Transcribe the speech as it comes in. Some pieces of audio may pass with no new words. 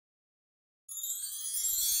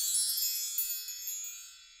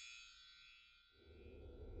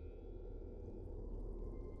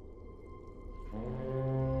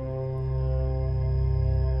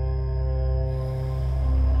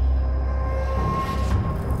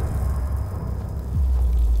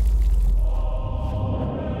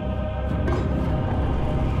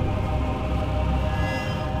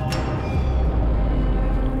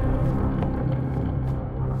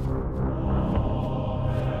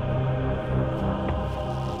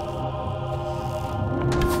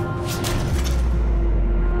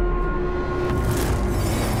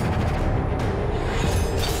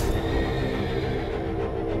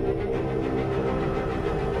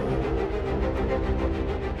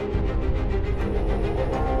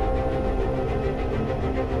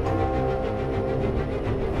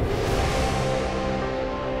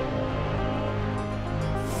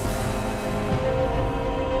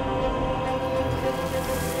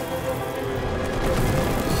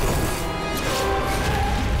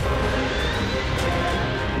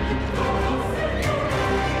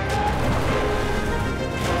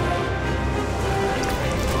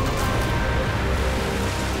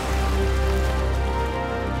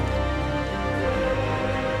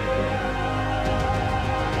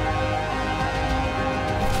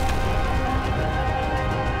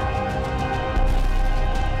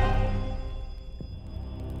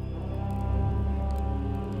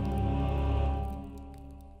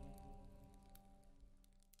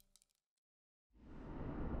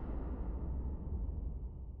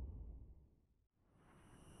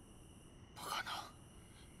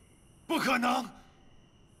不可能！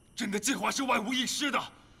朕的计划是万无一失的。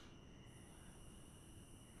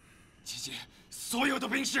集结所有的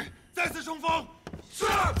兵士，再次冲锋！是。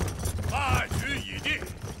败局已定。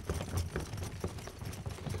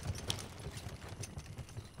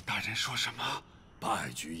大人说什么？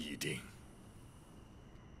败局已定。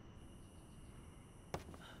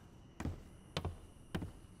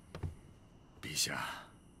陛下，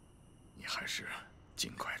你还是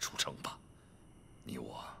尽快出城吧。你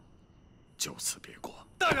我就此别过。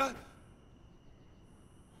大人。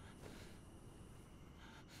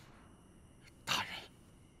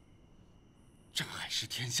 朕还是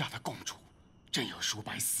天下的共主，朕有数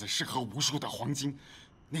百死士和无数的黄金，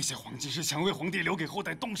那些黄金是想为皇帝留给后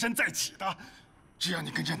代东山再起的。只要你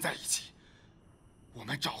跟朕在一起，我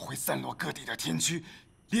们找回散落各地的天驱，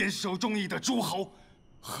联手忠义的诸侯，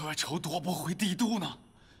何愁夺不回帝都呢？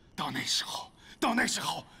到那时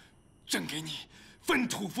候，朕给你分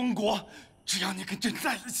土封国，只要你跟朕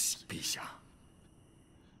在一起。陛下，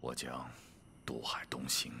我将渡海东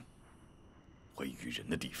行，回与人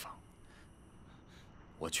的地方。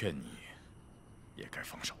 我劝你，也该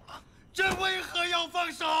放手了。朕为何要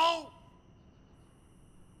放手？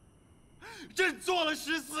朕做了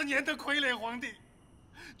14年的傀儡皇帝，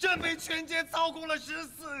朕被权奸操控了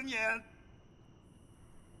14年。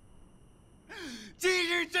今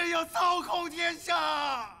日朕要操控天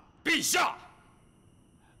下。陛下，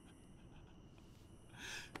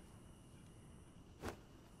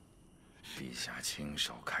陛下亲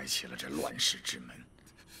手开启了这乱世之门，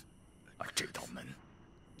而这道门。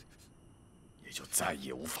 也就再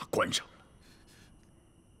也无法关上了。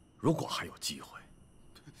如果还有机会，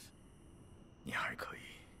你还可以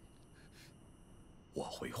我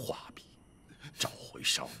会画笔，找回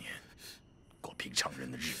少年，过平常人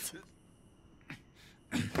的日子。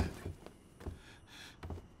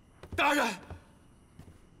大人，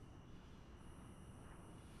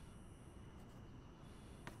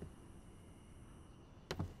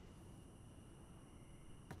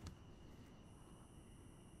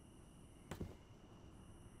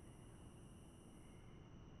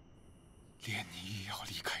连你也要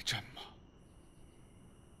离开朕吗？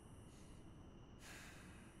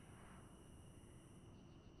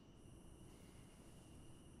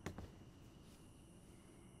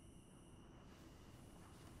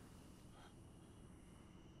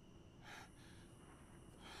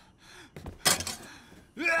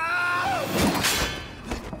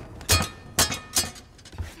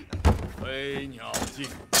飞鸟尽，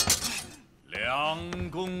良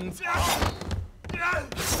弓藏。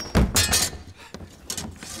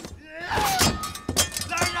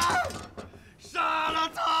 杀了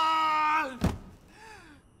他！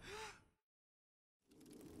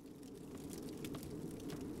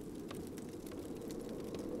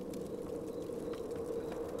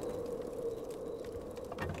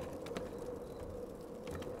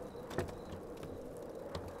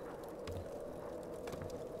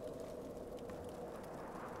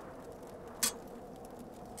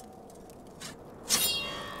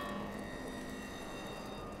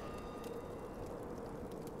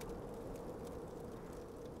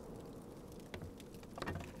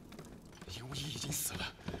尹无疑已经死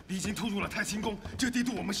了，已经突入了太清宫，这帝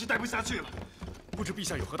都我们是待不下去了。不知陛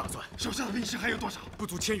下有何打算？手下的兵士还有多少？不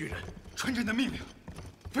足1000余人。传朕的命令，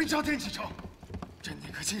焚烧天启城，朕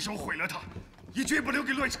宁可亲手毁了它，也绝不留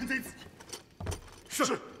给乱臣贼子。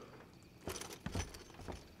是。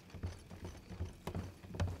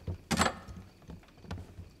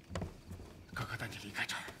哥哥带你离开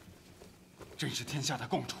这儿。朕是天下的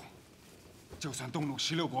共主，就算东陆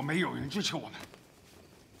16国没有人支持我们。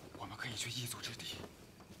 可以去异族之地，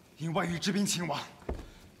引外域之兵勤王。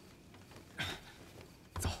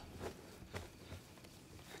走，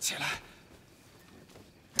起来。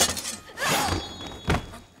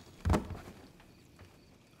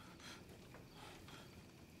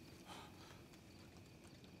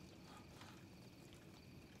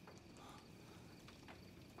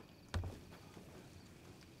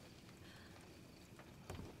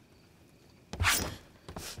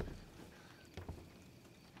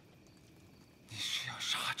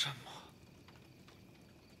杀朕吗？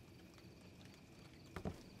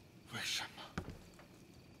为什么？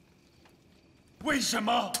为什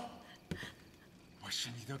么？我是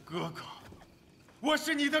你的哥哥，我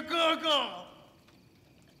是你的哥哥。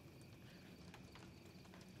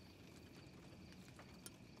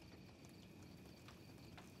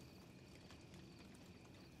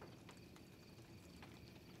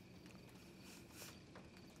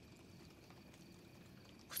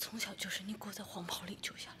我从小就是你裹在黄袍里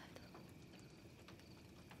救下来的。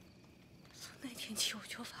从那天起，我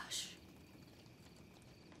就发誓，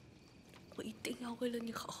定要为了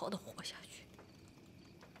你好好的活下去。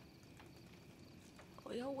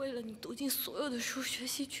我要为了你读尽所有的书，学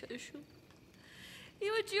习全书，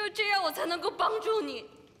因为只有这样，我才能够帮助你。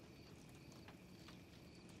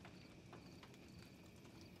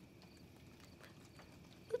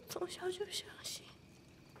我从小就相信，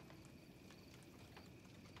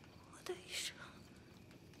我的一生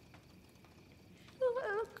是为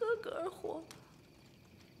了哥哥而活。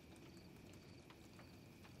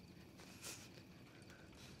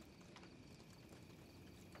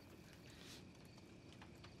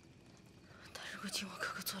但如今我哥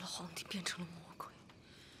哥做了皇帝，变成了魔鬼，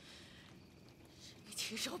是你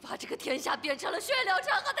亲手把这个天下变成了血流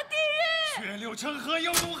成河的地狱。血流成河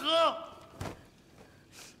又如何？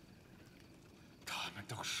他们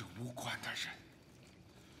都是无关的人，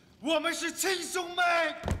我们是亲兄妹。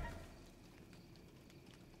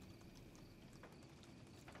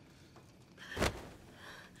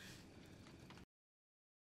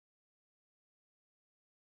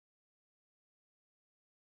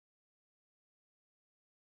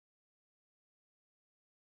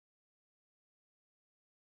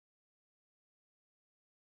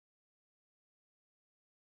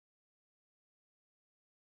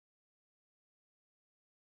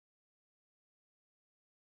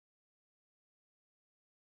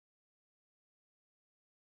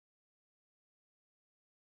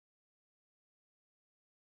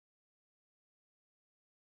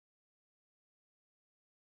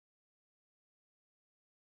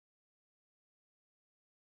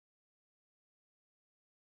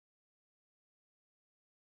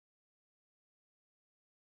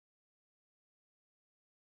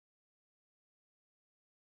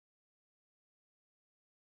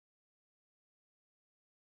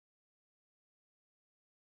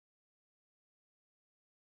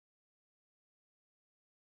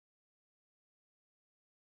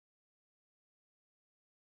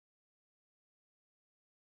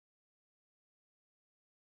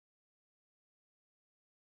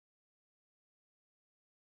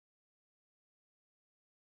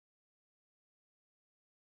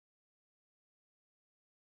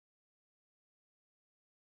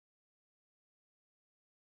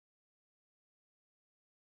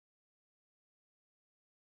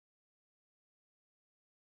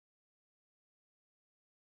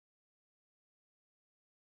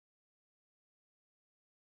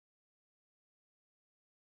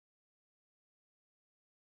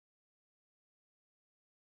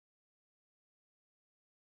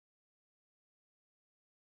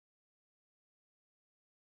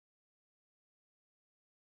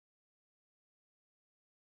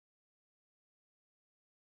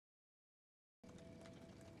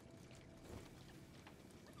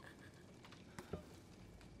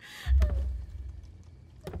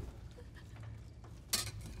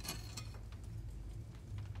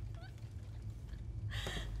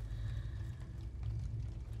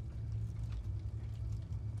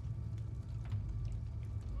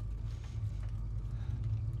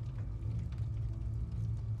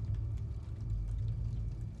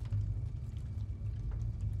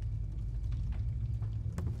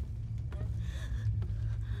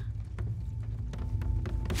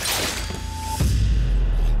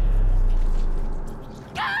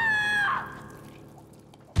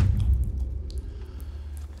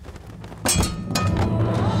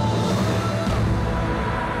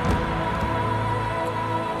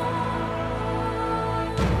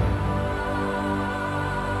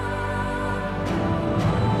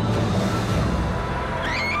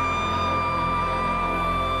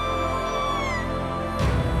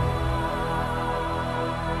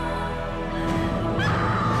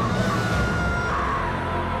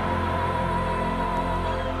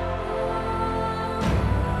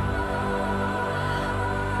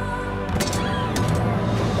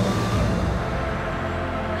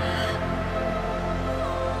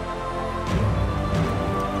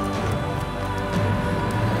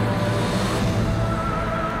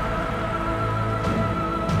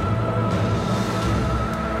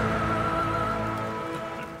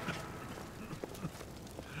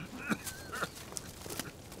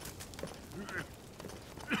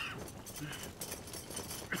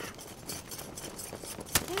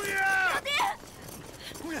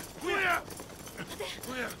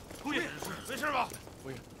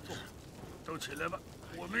起来吧，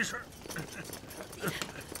我没事。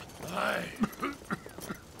哎，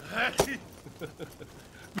哎，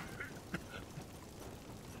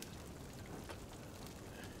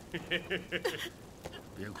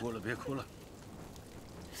别哭了，别哭了。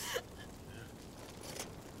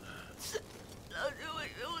老师，为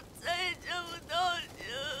什么我再也见不到你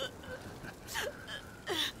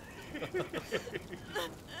了？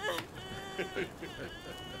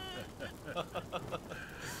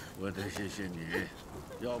我得谢谢你，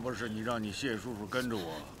要不是你让你谢叔叔跟着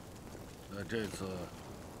我，那这次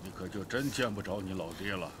你可就真见不着你老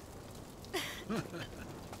爹了。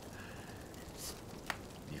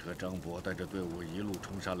你和张伯带着队伍一路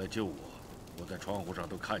冲上来救我，我在窗户上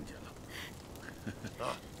都看见了。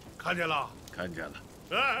啊，看见了，看见了。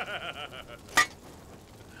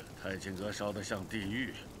太清阁烧得像地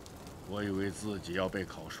狱，我以为自己要被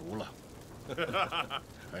烤熟了。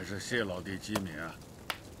还是谢老弟机敏啊！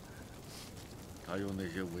他用那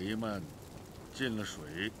些帷幔浸了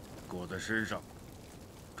水，裹在身上，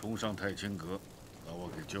冲上太清阁，把我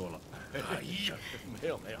给救了。哎呀，没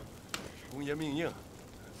有，公爷命硬。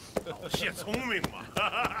老谢聪明嘛。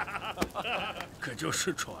可就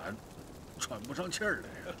是喘不上气儿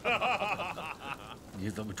来呀。你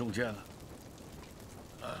怎么中箭了？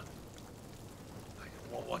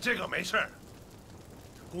我这个没事儿。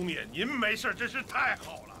公爷您没事，真是太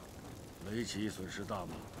好了。围棋损失大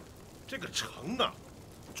吗？这个城啊，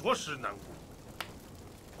着实难顾，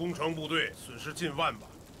攻城部队损失近万吧。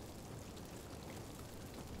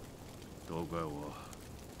都怪我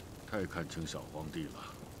太看轻小皇帝了，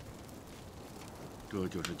这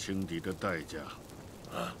就是轻敌的代价。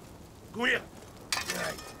啊，公爷，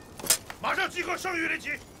马上集合剩余的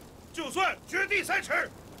旗，就算掘地3尺，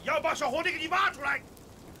也要把小皇帝给你挖出来。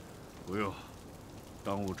不用，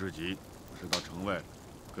当务之急是到城外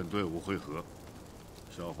跟队伍会合。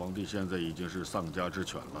小皇帝现在已经是丧家之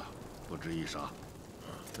犬了，不值一杀。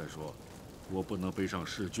再说，我不能背上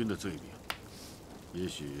弑君的罪名。也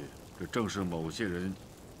许这正是某些人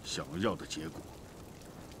想要的结果。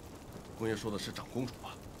公爷说的是长公主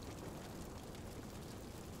吧？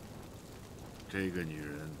这个女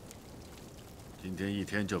人今天一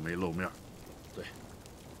天就没露面。对，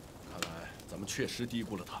看来咱们确实低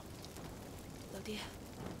估了她。老爹，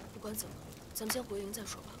不管怎么，咱们先回营再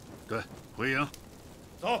说吧。对，回营。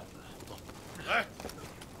走，来。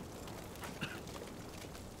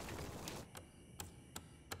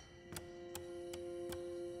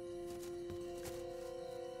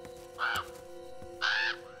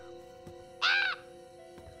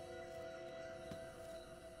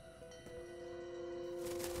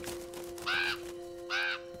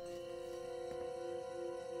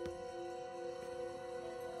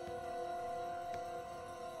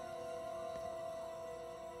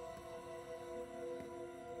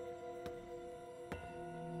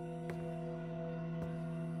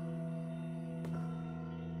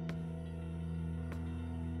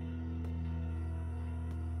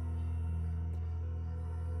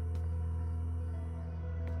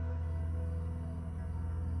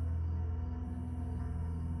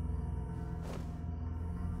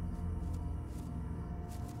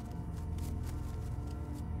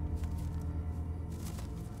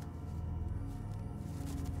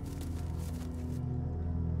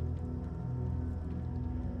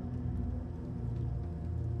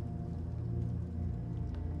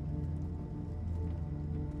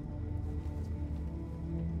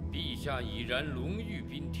陛下已然龙御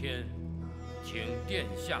宾天，请殿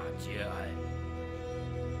下节哀。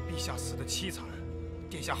陛下死的凄惨，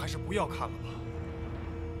殿下还是不要看了吧。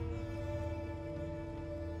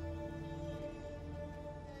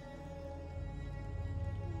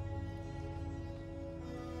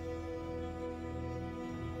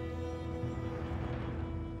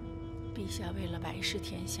陛下为了百世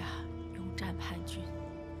天下，勇战叛军，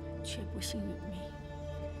却不幸殒命。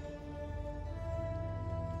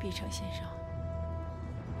碧城先生，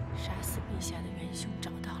杀死陛下的元凶找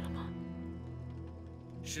到了吗？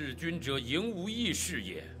弑君者赢无义是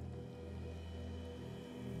也。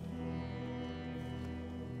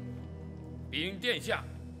禀殿下，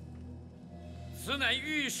此乃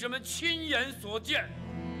御史们亲眼所见。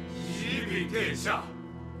启禀殿下，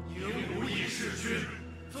赢无义弑君，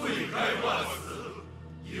罪该万死。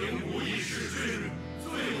赢无义弑君，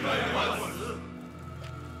罪该万死。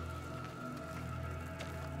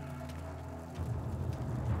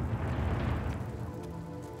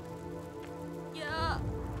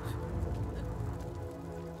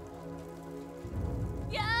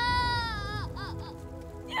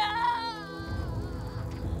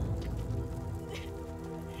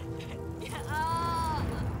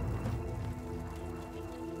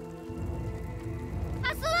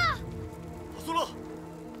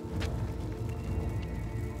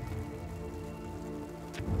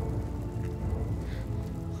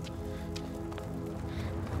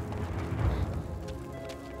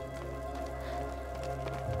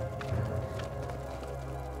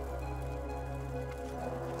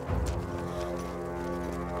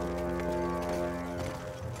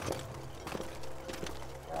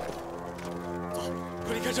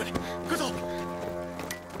离开这里，快走！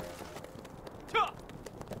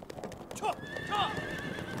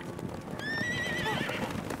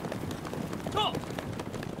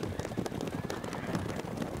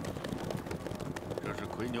这是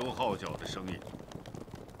夔牛号角的声音。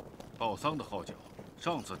报丧的号角，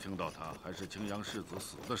上次听到它还是青阳世子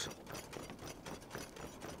死的时候。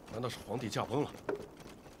难道是皇帝驾崩了？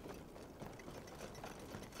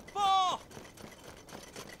报！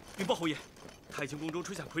禀报侯爷，太清宫中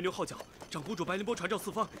吹响夔牛号角，长公主白灵波传召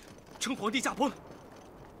四方，称皇帝驾崩。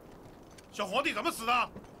小皇帝怎么死的？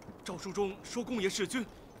诏书中说，公爷弑君，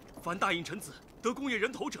凡大印臣子得公爷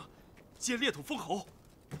人头者，皆列土封侯。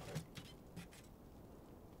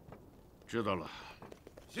知道了。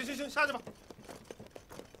行，下去吧。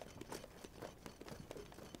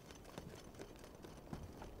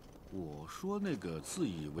我说那个自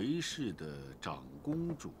以为是的长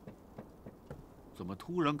公主，怎么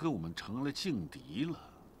突然跟我们成了劲敌了？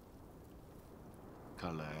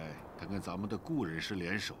看来她跟咱们的故人是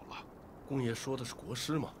联手了。公爷说的是国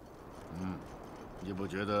师吗？嗯，你不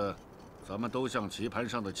觉得咱们都像棋盘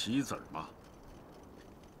上的棋子吗？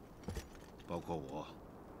包括我、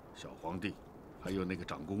小皇帝，还有那个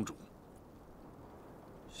长公主。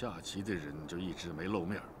下棋的人就一直没露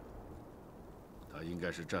面。他应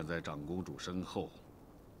该是站在长公主身后，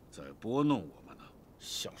在拨弄我们呢。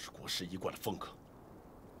像是国师一贯的风格。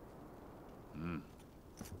嗯。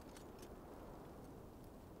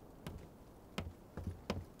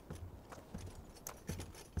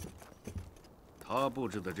他布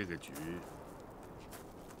置的这个局，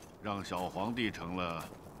让小皇帝成了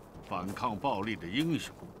反抗暴力的英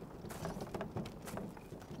雄，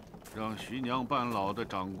让徐娘半老的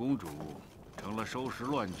长公主成了收拾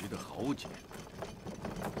乱局的豪杰，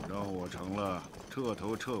让我成了彻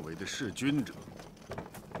头彻尾的弑君者。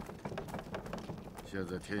现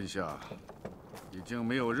在天下已经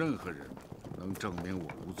没有任何人能证明我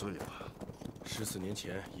无罪了。14年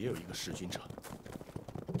前也有一个弑君者，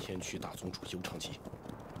天驱大宗主尤长吉。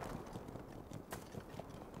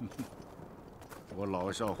我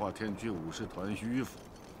老笑话天驱武士团迂腐，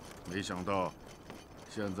没想到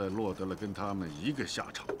现在落得了跟他们一个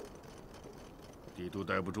下场。帝都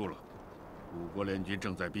待不住了，5国联军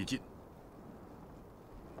正在逼近，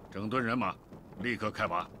整顿人马，立刻开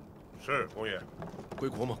拔。是，公爷。归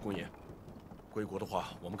国吗，公爷？归国的话，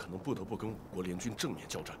我们可能不得不跟5国联军正面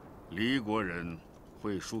交战。离国人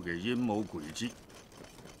会输给阴谋诡计，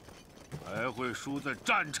还会输在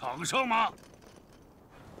战场上吗？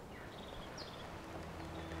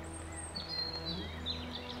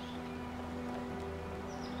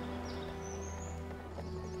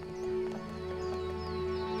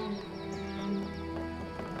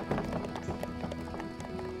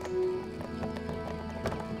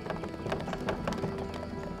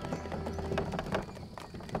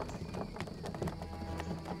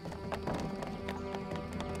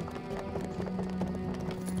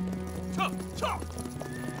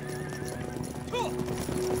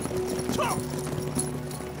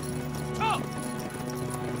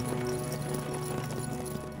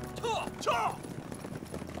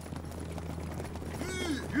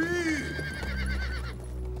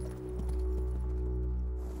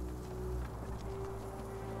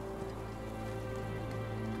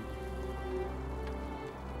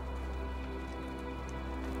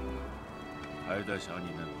还在想你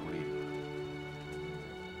那奴隶呢？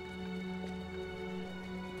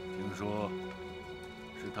听说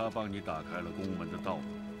是他帮你打开了宫门的道路。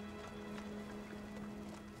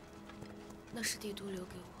那是帝都留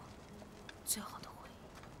给我最好的回忆。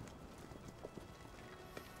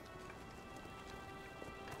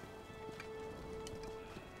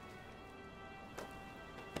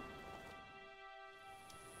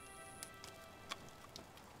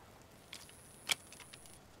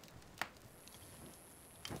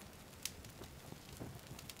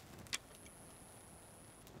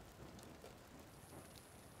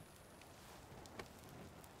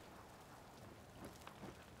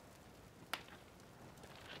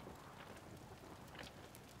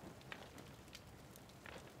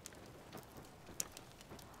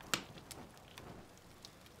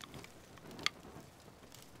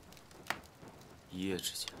一夜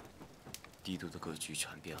之间，帝都的格局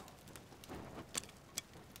全变了，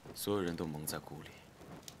所有人都蒙在鼓里。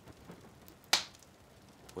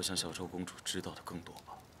我想小周公主知道的更多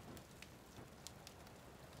吧。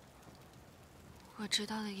我知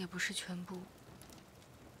道的也不是全部，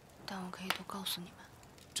但我可以都告诉你们。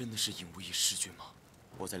真的是尹无义弑君吗？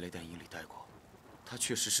我在雷电营里待过，他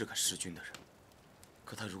确实是个弑君的人。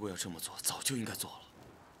可他如果要这么做，早就应该做了。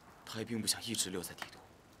他也并不想一直留在帝都。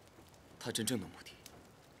他真正的目的，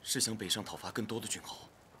是想北上讨伐更多的郡侯，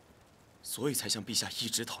所以才向陛下一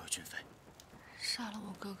直讨要军费。杀了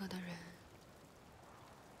我哥哥的人，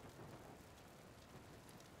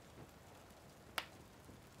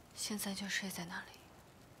现在就睡在那里。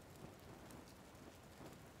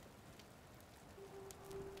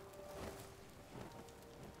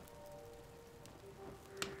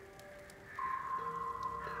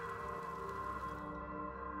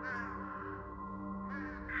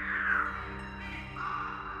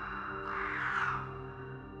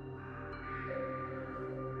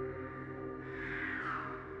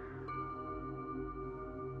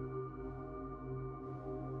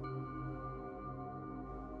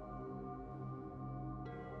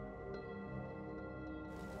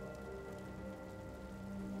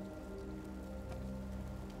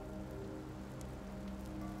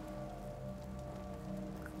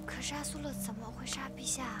 可是阿苏勒怎么会杀陛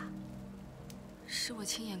下啊？是我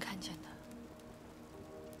亲眼看见的。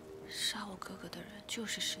杀我哥哥的人就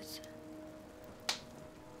是世子，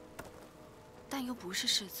但又不是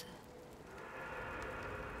世子。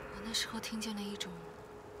我那时候听见了一种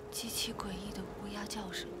极其诡异的乌鸦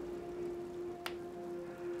叫声，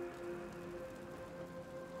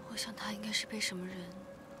我想他应该是被什么人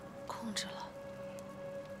控制了。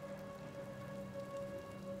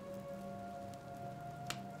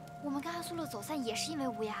 我们跟阿苏勒走散也是因为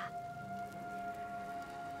乌鸦。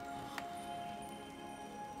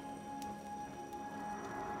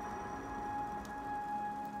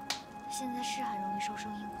现在是很容易受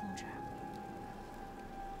声音控制，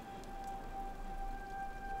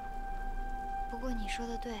不过你说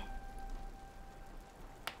的对，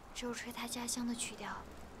只有吹他家乡的曲调，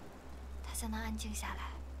他才能安静下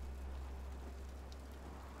来。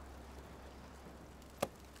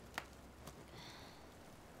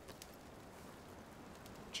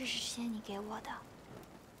 这是之前你给我的，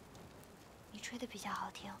你吹的比较好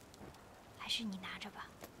听，还是你拿着吧。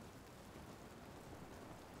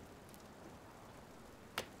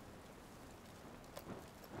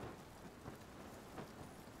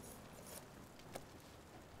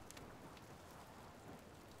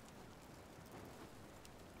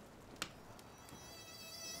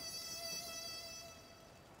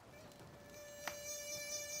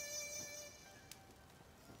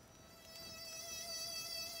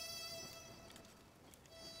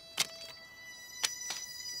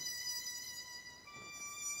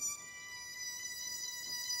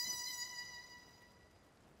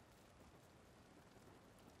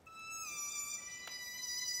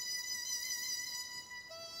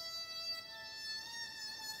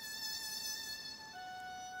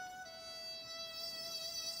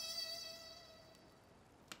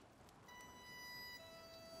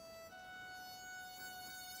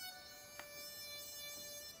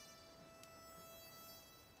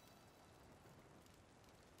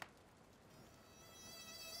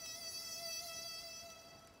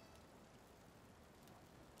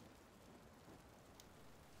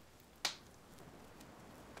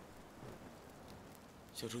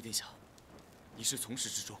小周殿下，你是从始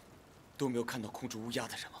至终都没有看到控制乌鸦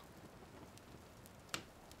的人吗？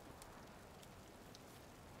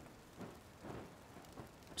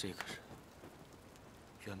这个人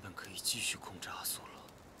原本可以继续控制阿苏勒，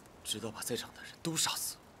直到把在场的人都杀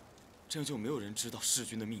死，这样就没有人知道弑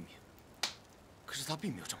君的秘密。可是他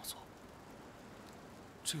并没有这么做，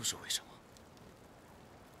这又是为什么？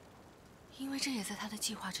因为这也在他的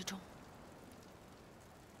计划之中。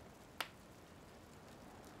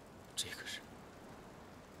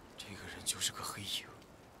 这个人就是个黑影，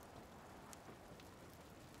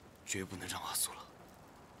绝不能让阿苏勒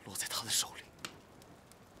落在他的手里。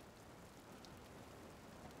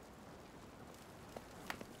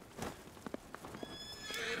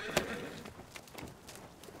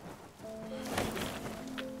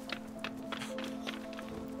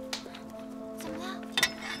怎么了？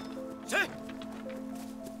谁？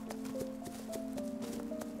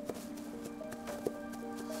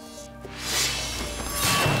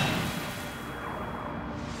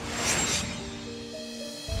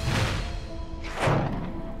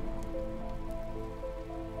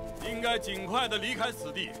 应该尽快的离开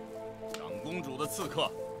此地。长公主的刺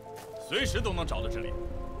客，随时都能找到这里。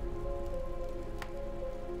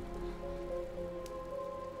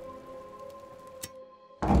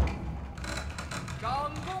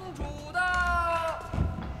长公主到！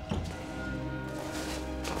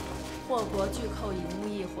祸国巨寇尹无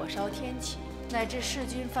义火烧天启，乃至弑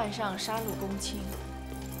君犯上，杀戮公卿。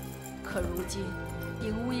可如今，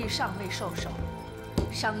尹无义尚未受首，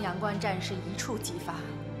商阳关战事一触即发。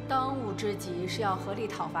 当务之急是要合力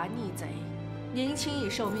讨伐逆贼。宁卿已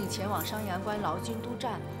受命前往商阳关劳军督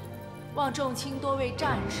战了。望众卿多为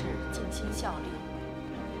战士尽心效力，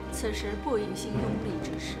此时不宜行拥立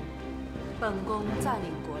之事。本宫暂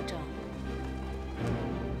领国政。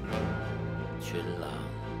群狼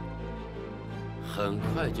很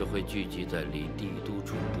快就会聚集在离帝都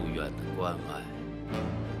处不远的关隘，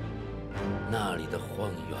那里的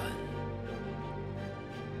荒原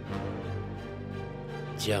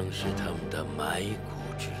将是他们的埋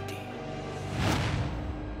骨之地。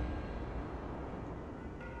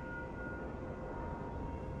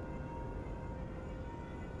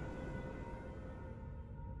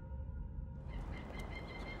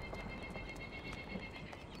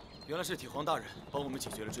原来是铁皇大人帮我们解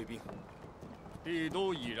决了追兵。帝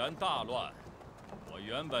都已然大乱，我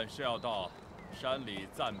原本是要到山里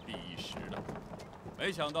暂避一时的，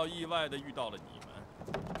没想到意外的遇到了你们。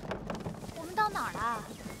我们到哪儿了？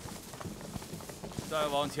再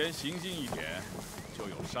往前行进一点，就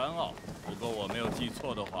有山坳。不过我没有记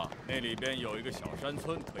错的话，那里边有一个小山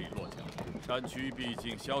村可以落脚。山区毕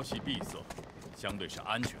竟消息闭塞，相对是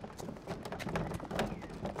安全的。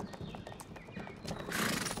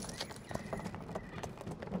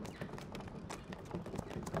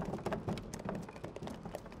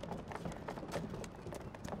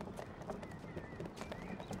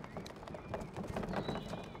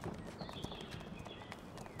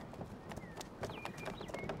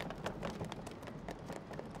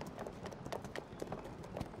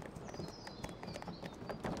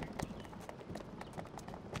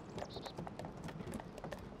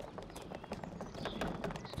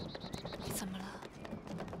怎么了？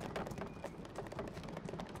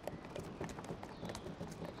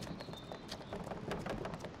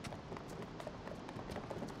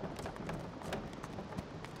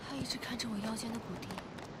他一直看着我腰间的骨笛，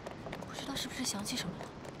不知道是不是想起什么了。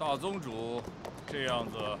大宗主，这样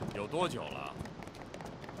子有多久了？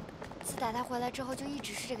自打他回来之后，就一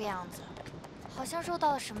直是这个样子，好像受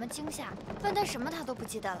到了什么惊吓，问他什么他都不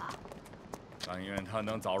记得了。但愿他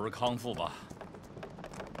能早日康复吧。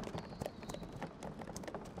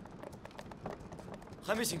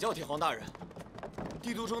还没请教铁皇大人，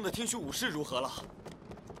帝都中的天勋武士如何了？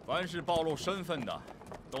凡是暴露身份的，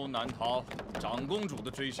都难逃长公主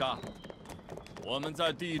的追杀。我们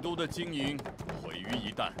在帝都的经营毁于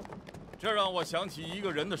一旦，这让我想起一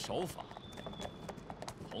个人的手法，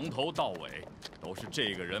从头到尾都是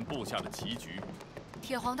这个人布下的棋局。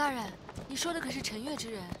铁皇大人，你说的可是陈月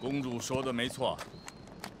之人？公主说的没错，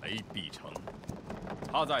雷必成，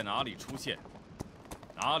他在哪里出现，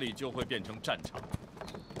哪里就会变成战场。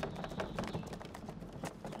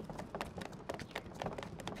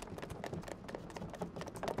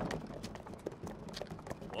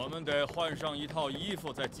我们得换上一套衣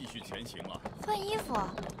服，再继续前行了。换衣服？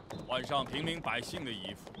换上平民百姓的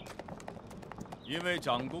衣服，因为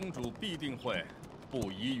长公主必定会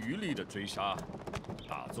不遗余力地追杀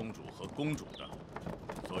大宗主和公主的，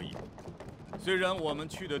所以虽然我们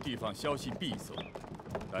去的地方消息闭塞，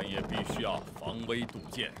但也必须要防微杜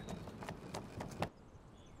渐。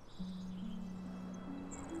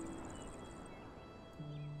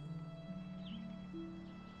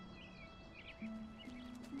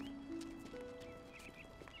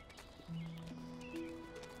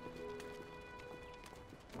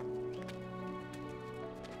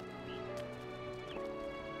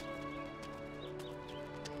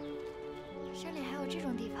山里还有这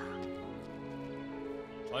种地方？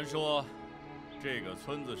传说，这个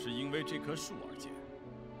村子是因为这棵树而建，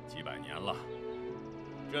几百年了。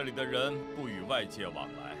这里的人不与外界往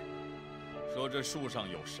来，说这树上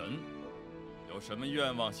有神，有什么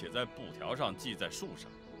愿望写在布条上，系在树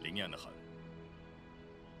上，灵验得很。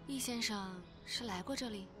易先生是来过这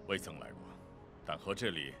里？未曾来过，但和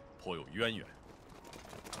这里颇有渊源。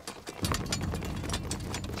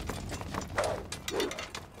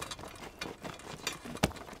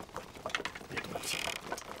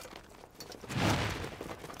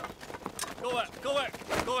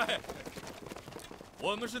各位，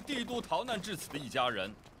我们是帝都逃难至此的一家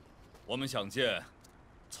人，我们想见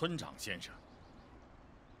村长先生。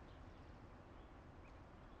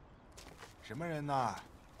什么人呐？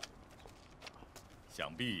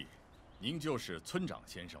想必您就是村长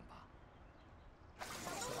先生吧？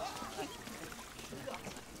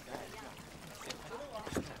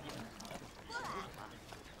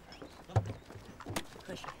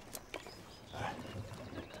喝水。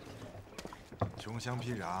穷乡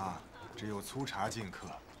僻壤，只有粗茶进客，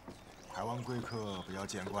台湾贵客不要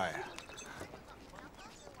见怪呀。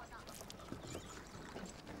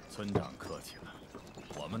村长客气了，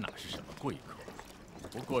我们哪是什么贵客，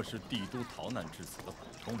不过是帝都逃难至此的普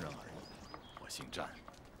通人而已。我姓詹，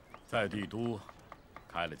在帝都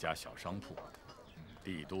开了家小商铺，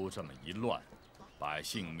帝都这么一乱，百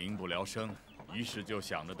姓民不聊生，于是就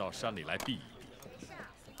想着到山里来避一避。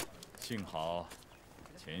幸好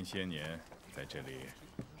前些年在这里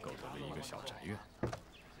购得了一个小宅院。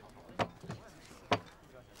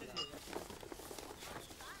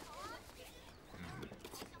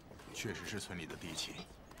确实是村里的地契，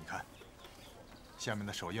你看，下面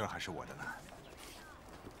的手印还是我的呢。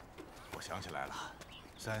我想起来了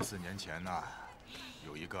，3、4年前呢，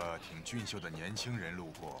有一个挺俊秀的年轻人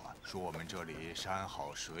路过，说我们这里山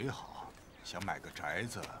好水好，想买个宅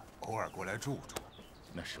子，偶尔过来住住。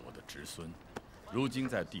那是我的侄孙，如今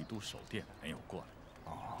在帝都守殿，没有过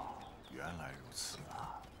来。哦，原来如此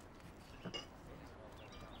啊。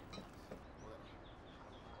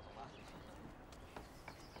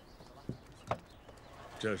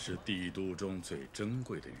这是帝都中最珍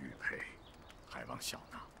贵的玉佩，还望笑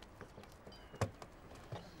纳。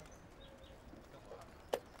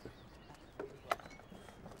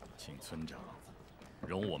请村长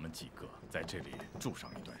容我们几个在这里住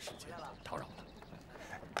上一段时间，叨扰了。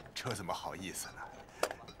这怎么好意思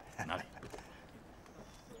呢？哪里？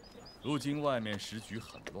如今外面时局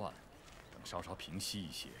很乱，等稍稍平息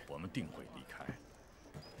一些，我们定会离开。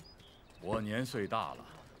我年岁大了，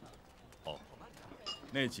哦，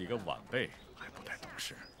那几个晚辈还不太懂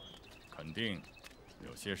事，肯定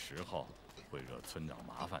有些时候会惹村长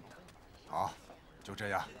麻烦的。好，就这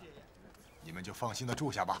样，你们就放心的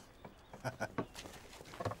住下吧。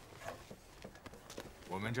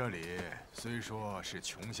我们这里虽说是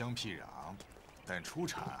穷乡僻壤，但出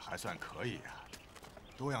产还算可以啊，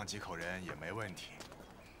多养几口人也没问题。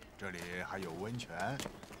这里还有温泉，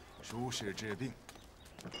舒适治病。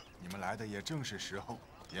你们来的也正是时候，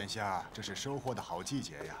眼下这是收获的好季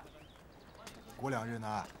节呀。过2日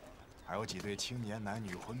呢，还有几对青年男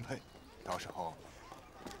女婚配，到时候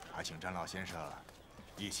还请张老先生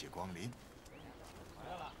一起光临。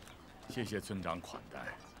谢谢村长款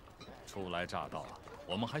待。初来乍到，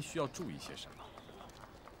我们还需要注意些什么？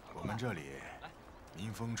我们这里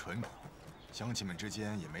民风淳朴，乡亲们之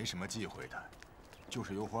间也没什么忌讳的，就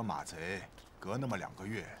是有伙马贼，隔那么2个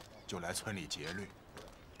月就来村里劫掠。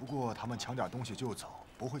不过他们抢点东西就走，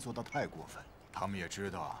不会做得太过分。他们也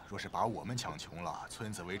知道，若是把我们抢穷了，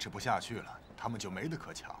村子维持不下去了，他们就没得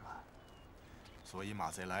可抢了。所以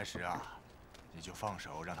马贼来时啊，你就放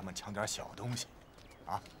手让他们抢点小东西，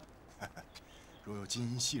啊，若有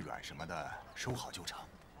金银细软什么的，收好就成。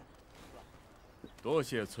多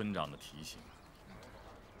谢村长的提醒。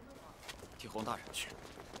铁皇大人，去，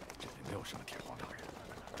这里没有什么铁皇大人，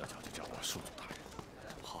这叫就叫我庶族大人。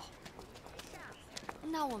好。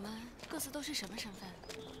那我们各自都是什么身份？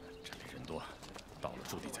这里人多，到了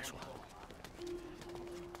驻地再说。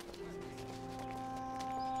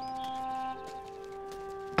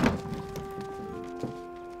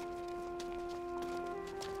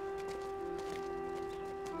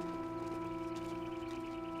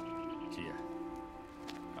七爷，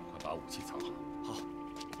赶快把武器藏好。好。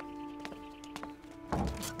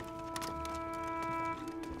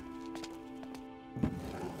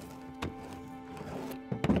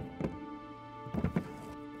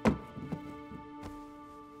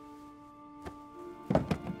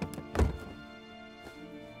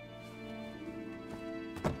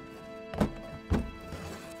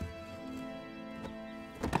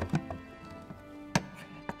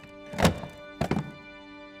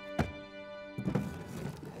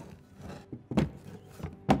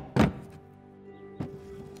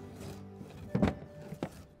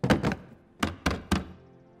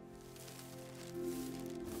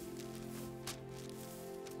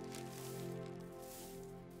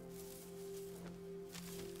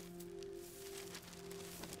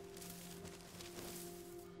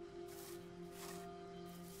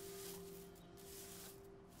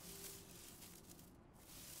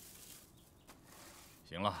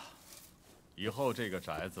行了，以后这个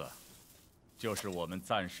宅子就是我们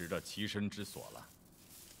暂时的栖身之所了。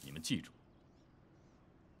你们记住，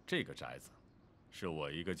这个宅子是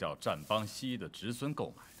我一个叫战邦熙的侄孙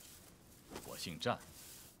购买的。我姓战，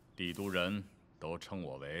帝都人都称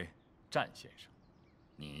我为战先生。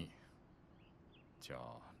你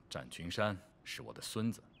叫战群山，是我的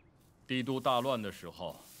孙子。帝都大乱的时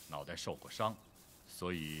候，脑袋受过伤，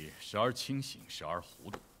所以时而清醒，时而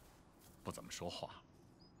糊涂，不怎么说话。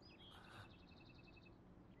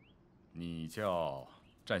你叫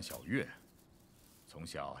战小月，从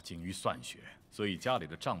小精于算学，所以家里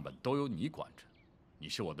的账本都由你管着。你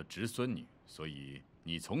是我的侄孙女，所以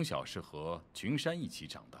你从小是和群山一起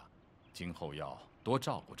长大，今后要多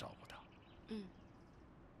照顾照顾她。嗯。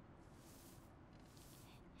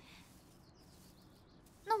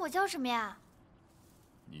那我叫什么呀？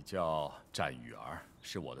你叫战雨儿，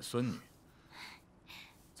是我的孙女。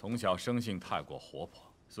从小生性太过活泼，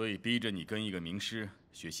所以逼着你跟一个名师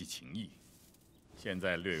学习琴艺。现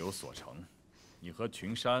在略有所成，你和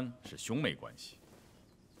群山是兄妹关系。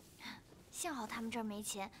幸好他们这儿没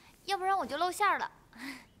钱，要不然我就露馅了。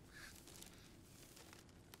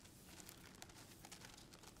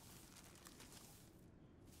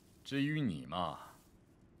至于你嘛，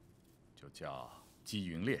就叫姬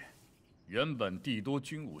云烈，原本帝都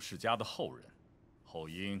军武世家的后人，后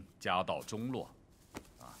因家道中落，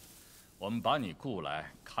我们把你雇来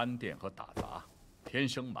看店和打杂，天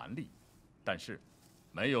生蛮力，但是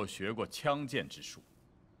没有学过枪剑之术。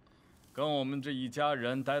跟我们这一家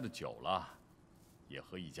人待得久了，也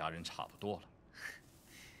和一家人差不多了。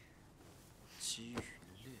姬云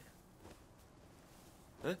烈，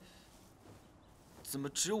哎，怎么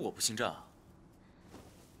只有我不姓战啊？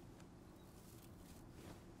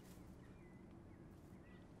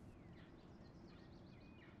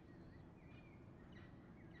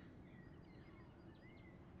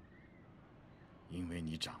因为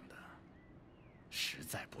你长得实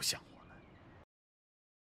在不像我们。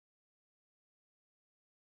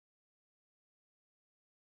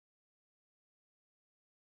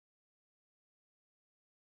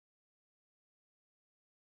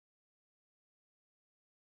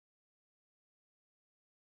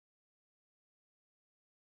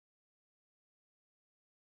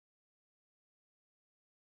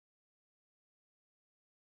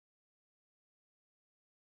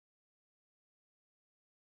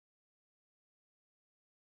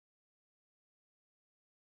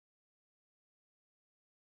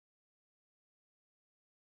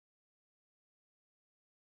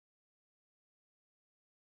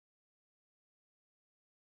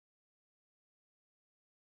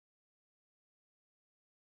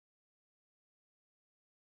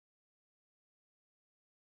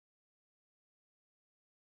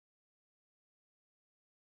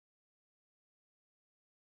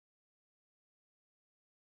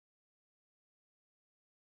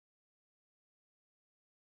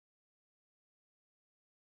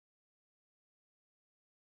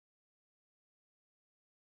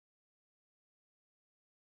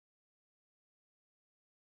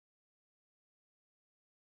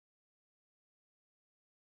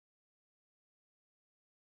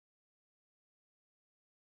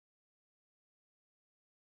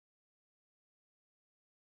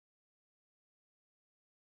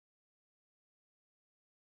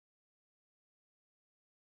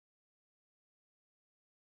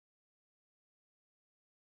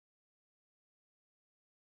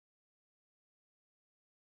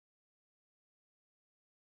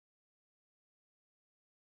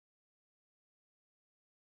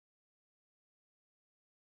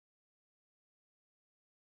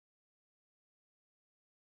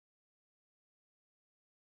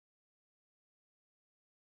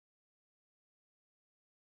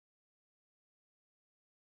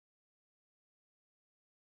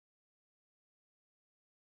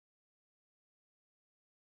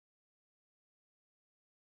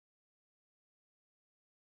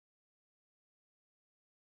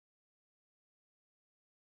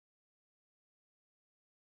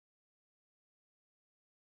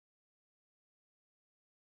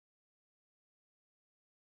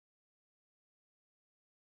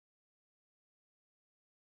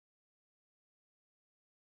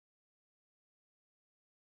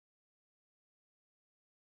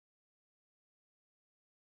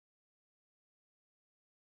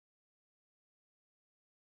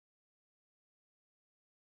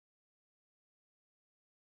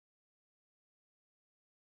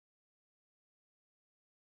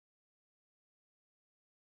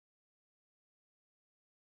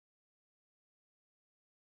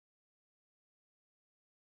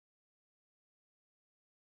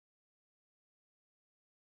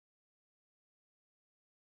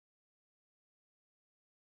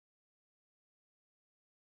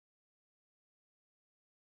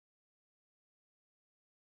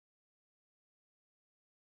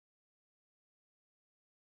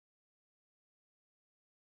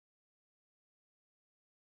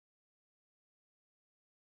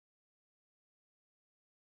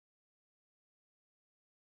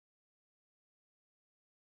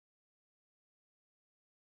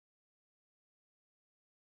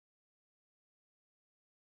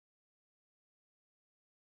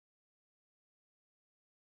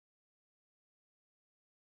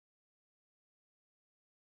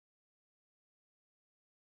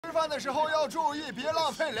吃饭的时候要注意，别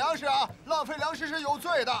浪费粮食啊！浪费粮食是有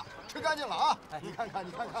罪的。吃干净了啊！你看看，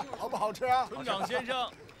你看看，好不好吃啊？村长先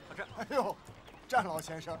生，好吃。哎呦，战老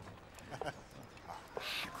先生，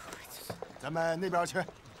咱们那边去。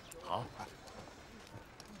好。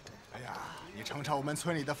哎呀，你尝尝我们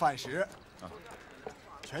村里的饭食。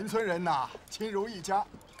全村人呐，亲如一家。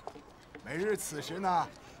每日此时呢，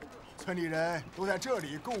村里人都在这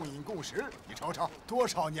里共饮共食。你瞅瞅，多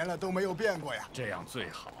少年了都没有变过呀。这样最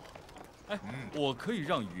好。哎，我可以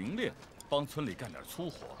让云烈帮村里干点粗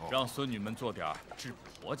活，让孙女们做点质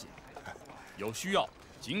朴活计。有需要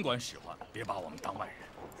尽管使唤，别把我们当外人。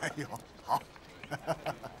哎呦，好。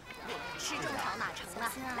吃正好哪成呢？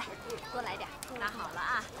来，多来点，拿好了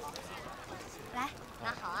啊。来，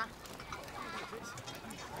拿好啊。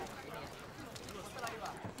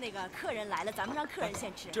那个客人来了，咱们让客人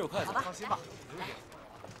先吃。这有筷子，好吧？放心吧。来，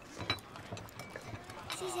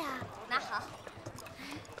谢谢啊，拿好。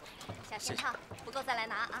小心烫，不够再来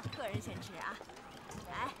拿啊。客人先吃啊。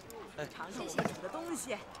来，尝尝我们煮的东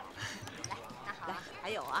西。来，拿好啊。还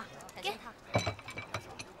有啊，小心烫。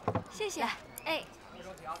谢谢。哎。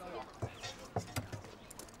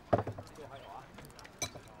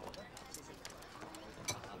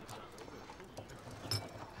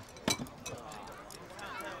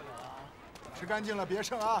吃干净了，别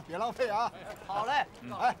剩啊，别浪费啊。好嘞。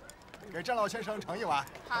哎，给郑老先生盛一碗。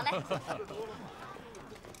好嘞。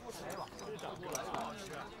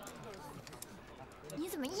你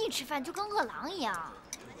怎么一吃饭就跟饿狼一样？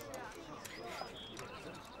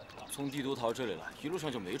从帝都逃到这里来，一路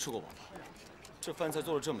上就没吃过饱饭。这饭菜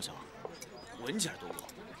做的这么香，闻起来都饿。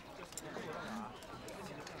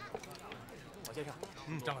老先生，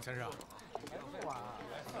张老先生，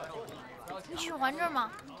你喜欢这儿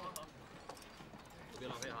吗？别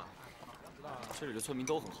浪费哈。这里的村民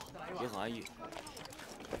都很好，也很安逸。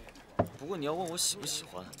不过你要问我喜不喜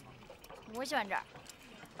欢，我喜欢这儿。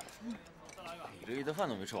你这一顿饭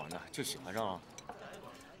都没吃完呢，就喜欢上了？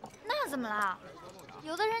那怎么了？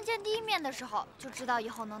有的人见第一面的时候就知道以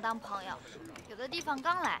后能当朋友，有的地方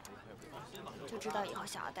刚来就知道以后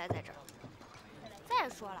想要待在这儿。再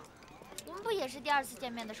说了，我们不也是第2次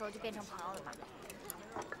见面的时候就变成朋友了吗？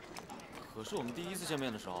可是我们第1次见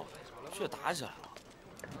面的时候却打起来了。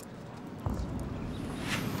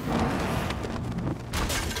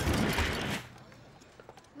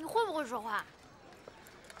你会不会说话？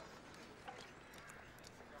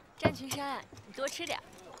战群山，你多吃点。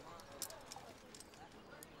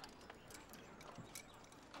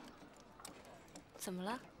怎么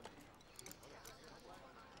了？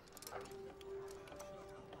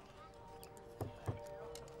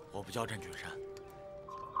我不叫战群山，